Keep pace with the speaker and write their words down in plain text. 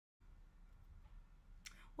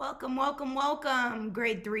Welcome, welcome, welcome,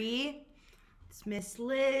 grade 3. It's Miss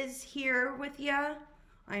Liz here with you.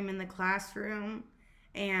 I'm in the classroom,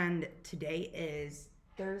 and today is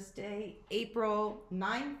Thursday, April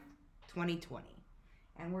 9th, 2020.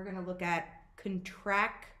 And we're going to look at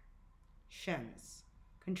contractions.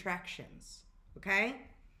 Contractions, okay?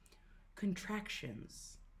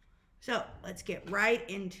 Contractions. So let's get right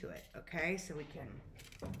into it, okay? So we can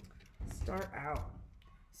start out.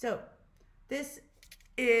 So this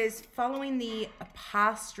is following the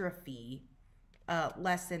apostrophe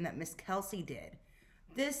lesson that Miss Kelsey did.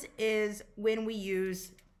 This is when we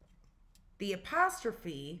use the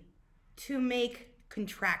apostrophe to make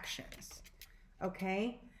contractions,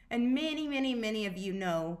 okay? And many of you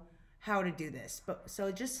know how to do this. But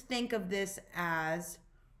so just think of this as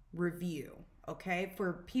review, okay?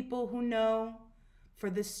 For people who know,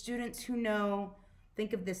 for the students who know,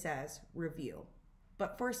 think of this as review.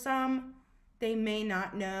 But for some, they may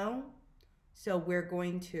not know, so we're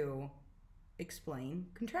going to explain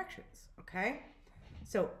contractions, okay?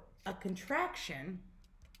 So a contraction,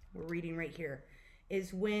 we're reading right here,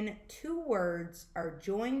 is when two words are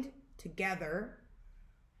joined together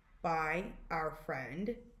by our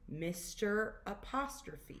friend, Mr.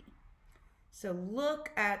 Apostrophe. So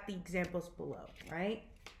look at the examples below, right?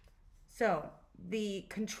 So the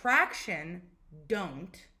contraction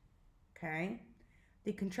don't, okay?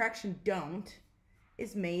 The contraction don't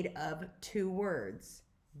is made of two words,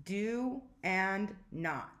 do and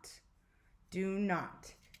not. Do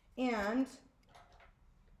not. And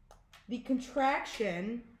the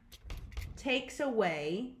contraction takes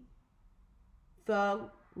away the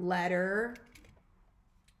letter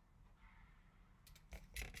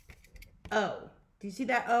O. Do you see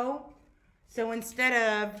that O? So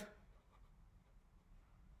instead of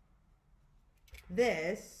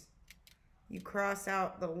this, you cross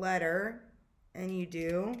out the letter and you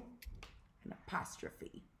do an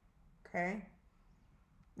apostrophe, okay?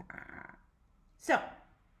 So,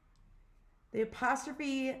 the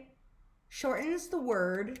apostrophe shortens the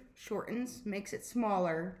word, makes it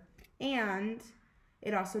smaller, and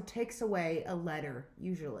it also takes away a letter,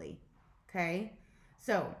 usually, okay?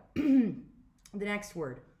 So, the next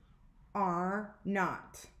word, are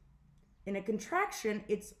not. In a contraction,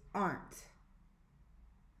 it's aren't.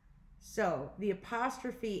 So the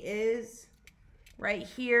apostrophe is right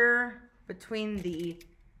here between the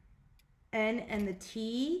N and the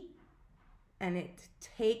T, and it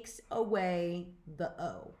takes away the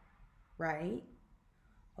O, right?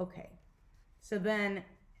 Okay, so then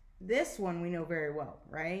this one we know very well,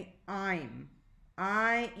 right? I'm.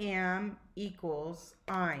 I am equals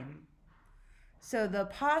I'm. So the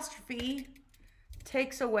apostrophe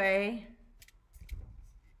takes away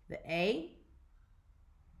the A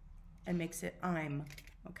and makes it I'm,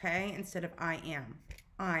 okay? Instead of I am.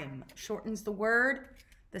 I'm. Shortens the word,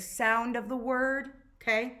 the sound of the word,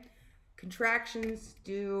 okay? Contractions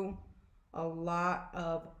do a lot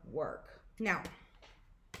of work. Now,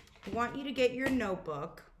 I want you to get your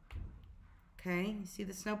notebook, okay? You see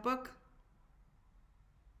this notebook?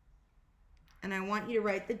 And I want you to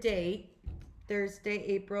write the date, Thursday,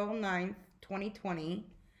 April 9th, 2020.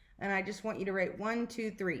 And I just want you to write 1,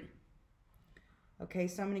 2, 3. Okay,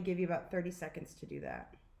 so I'm going to give you about 30 seconds to do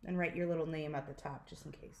that. And write your little name at the top, just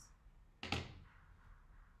in case.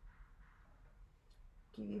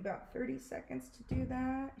 Give you about 30 seconds to do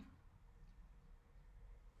that.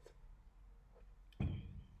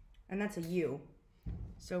 And that's a U.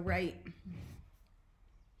 So right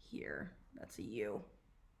here, that's a U.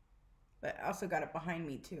 But I also got it behind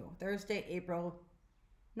me too. Thursday, April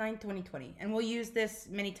 9th, 2020. And we'll use this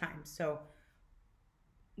many times, so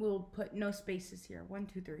we'll put no spaces here. 1,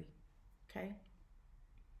 2, 3. Okay?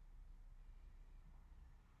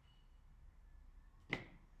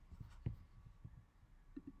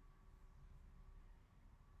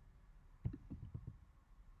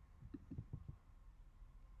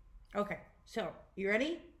 Okay, so you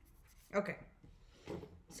ready? Okay.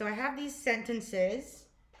 So I have these sentences.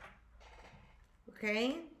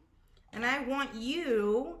 Okay? And I want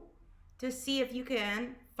you to see if you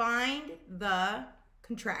can find the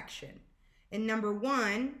contraction. And number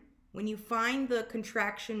 1, when you find the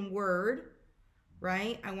contraction word,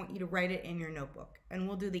 right, I want you to write it in your notebook. And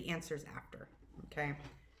we'll do the answers after, okay?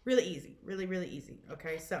 Really easy, really easy,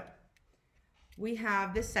 okay? So we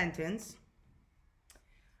have this sentence.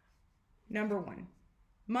 Number 1,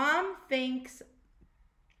 Mom thinks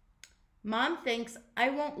I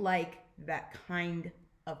won't like that kind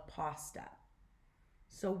of pasta.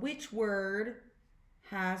 So which word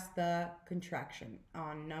has the contraction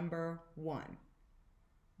on number 1?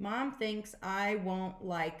 Mom thinks I won't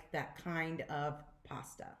like that kind of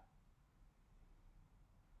pasta.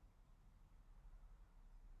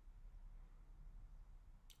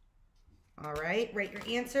 All right, write your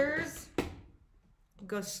answers.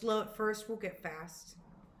 Go slow at first, we'll get fast.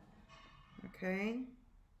 Okay.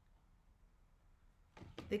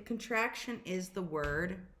 The contraction is the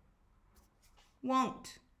word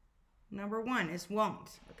won't. Number 1 is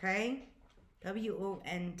won't, okay?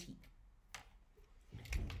 W-O-N-T.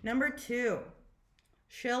 Number 2,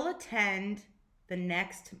 she'll attend the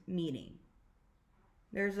next meeting.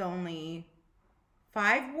 There's only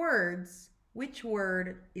 5 words. Which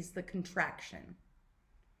word is the contraction?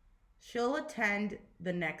 She'll attend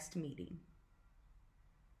the next meeting.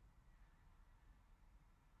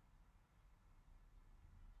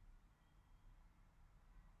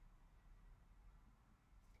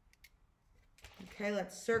 Okay,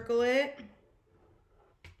 let's circle it.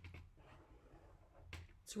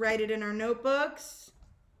 Let's write it in our notebooks.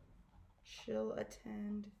 She'll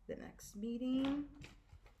attend the next meeting.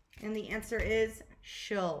 And the answer is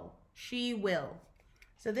she'll. She will.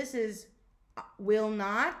 So this is will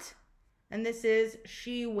not, and this is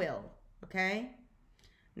she will, okay?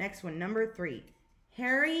 Next one, number 3.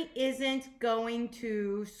 Harry isn't going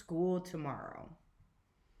to school tomorrow.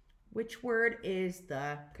 Which word is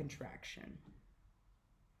the contraction?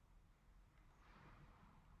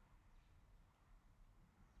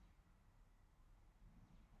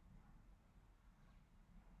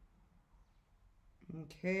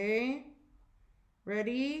 Okay,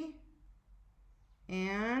 ready?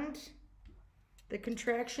 And the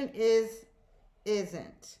contraction is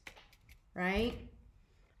isn't, right?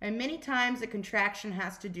 And many times the contraction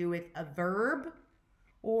has to do with a verb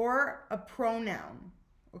or a pronoun,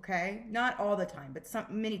 okay? Not all the time, but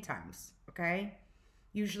many times, okay?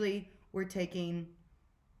 Usually we're taking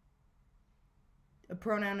a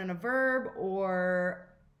pronoun and a verb, or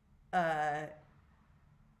a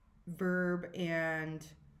verb and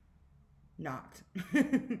not.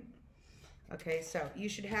 Okay, so you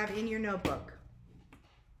should have in your notebook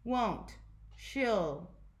won't, she'll,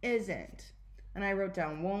 isn't. And I wrote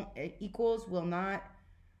down won't equals will not,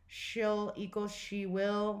 she'll equals she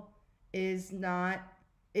will, is not,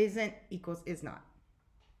 isn't equals is not.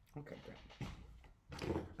 Okay, great.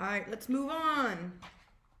 All right, let's move on.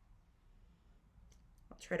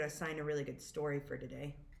 I'll try to assign a really good story for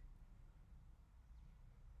today.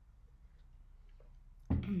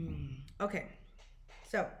 Okay,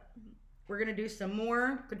 so we're going to do some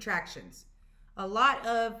more contractions. A lot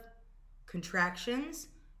of contractions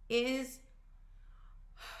is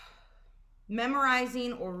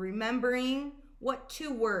memorizing or remembering what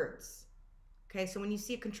 2 words. Okay, so when you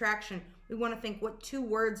see a contraction, we want to think, what 2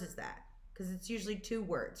 words is that? Because it's usually 2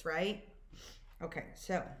 words, right? Okay,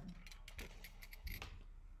 so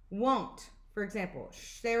won't, for example,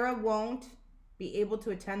 Sarah won't be able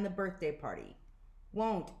to attend the birthday party.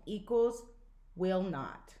 Won't equals will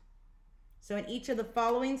not. So in each of the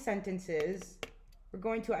following sentences, we're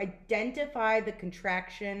going to identify the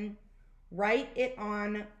contraction, write it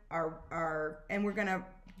on and we're gonna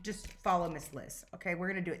just follow Miss Liz. Okay, we're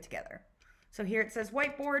gonna do it together. So here it says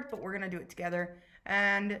whiteboard, but we're gonna do it together.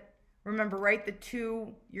 And remember, write the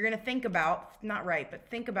 2, you're gonna think about, not write, but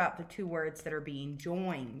think about the 2 words that are being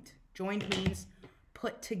joined. Joined means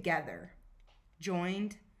put together.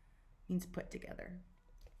 Joined means put together.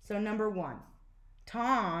 So number 1,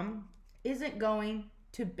 Tom isn't going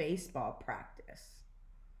to baseball practice.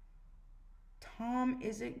 Tom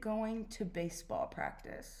isn't going to baseball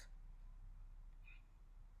practice.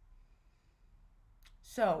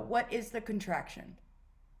 So what is the contraction?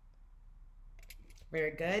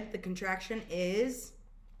 Very good. The contraction is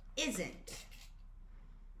isn't.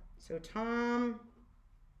 So Tom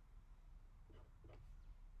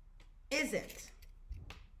isn't.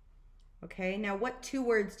 Okay, now what 2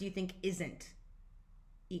 words do you think isn't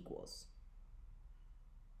equals?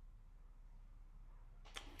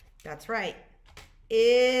 That's right.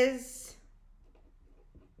 Is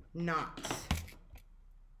not.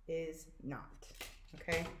 Is not.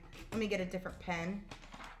 Okay, let me get a different pen.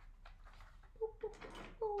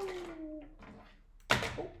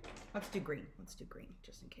 Oh, let's do green. Let's do green,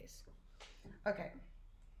 just in case. Okay.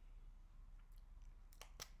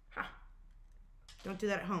 Ha. Don't do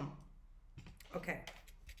that at home. Okay.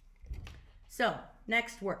 So,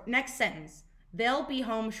 next word, next sentence. They'll be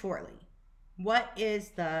home shortly. What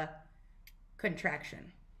is the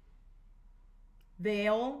contraction?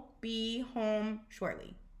 They'll be home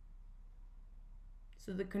shortly.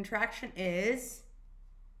 So the contraction is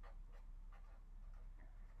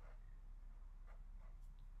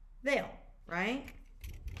they'll, right?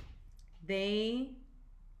 They,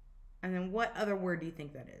 and then what other word do you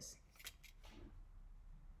think that is?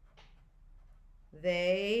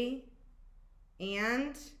 They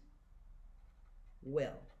and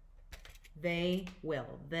will. They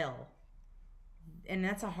will. They'll. And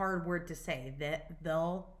that's a hard word to say. That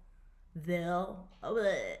they'll.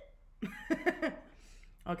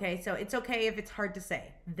 Okay, so it's okay if it's hard to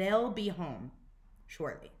say. They'll be home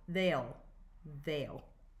shortly. They'll.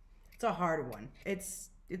 It's a hard one. It's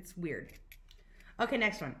weird. Okay,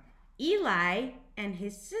 next one. Eli and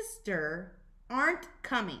his sister aren't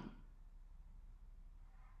coming.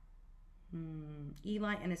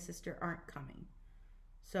 Eli and his sister aren't coming.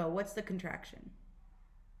 So what's the contraction?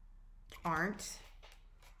 Aren't.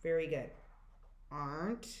 Very good.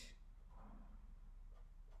 Aren't.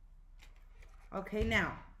 Okay,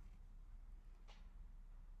 now.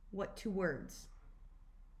 What two words?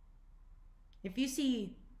 If you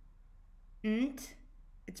see "n't,"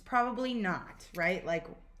 it's probably not, right? Like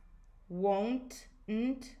won't,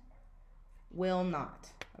 "n't," will not,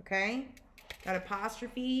 okay? That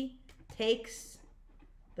apostrophe takes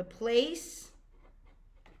the place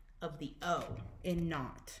of the O in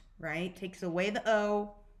not, right? Takes away the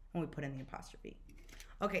O and we put in the apostrophe.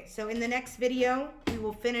 Okay, so in the next video, we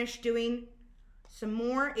will finish doing some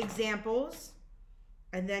more examples,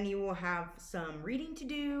 and then you will have some reading to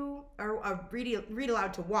do, or read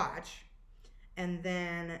aloud to watch, and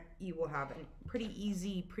then you will have a pretty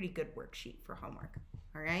easy, pretty good worksheet for homework.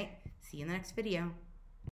 All right, see you in the next video.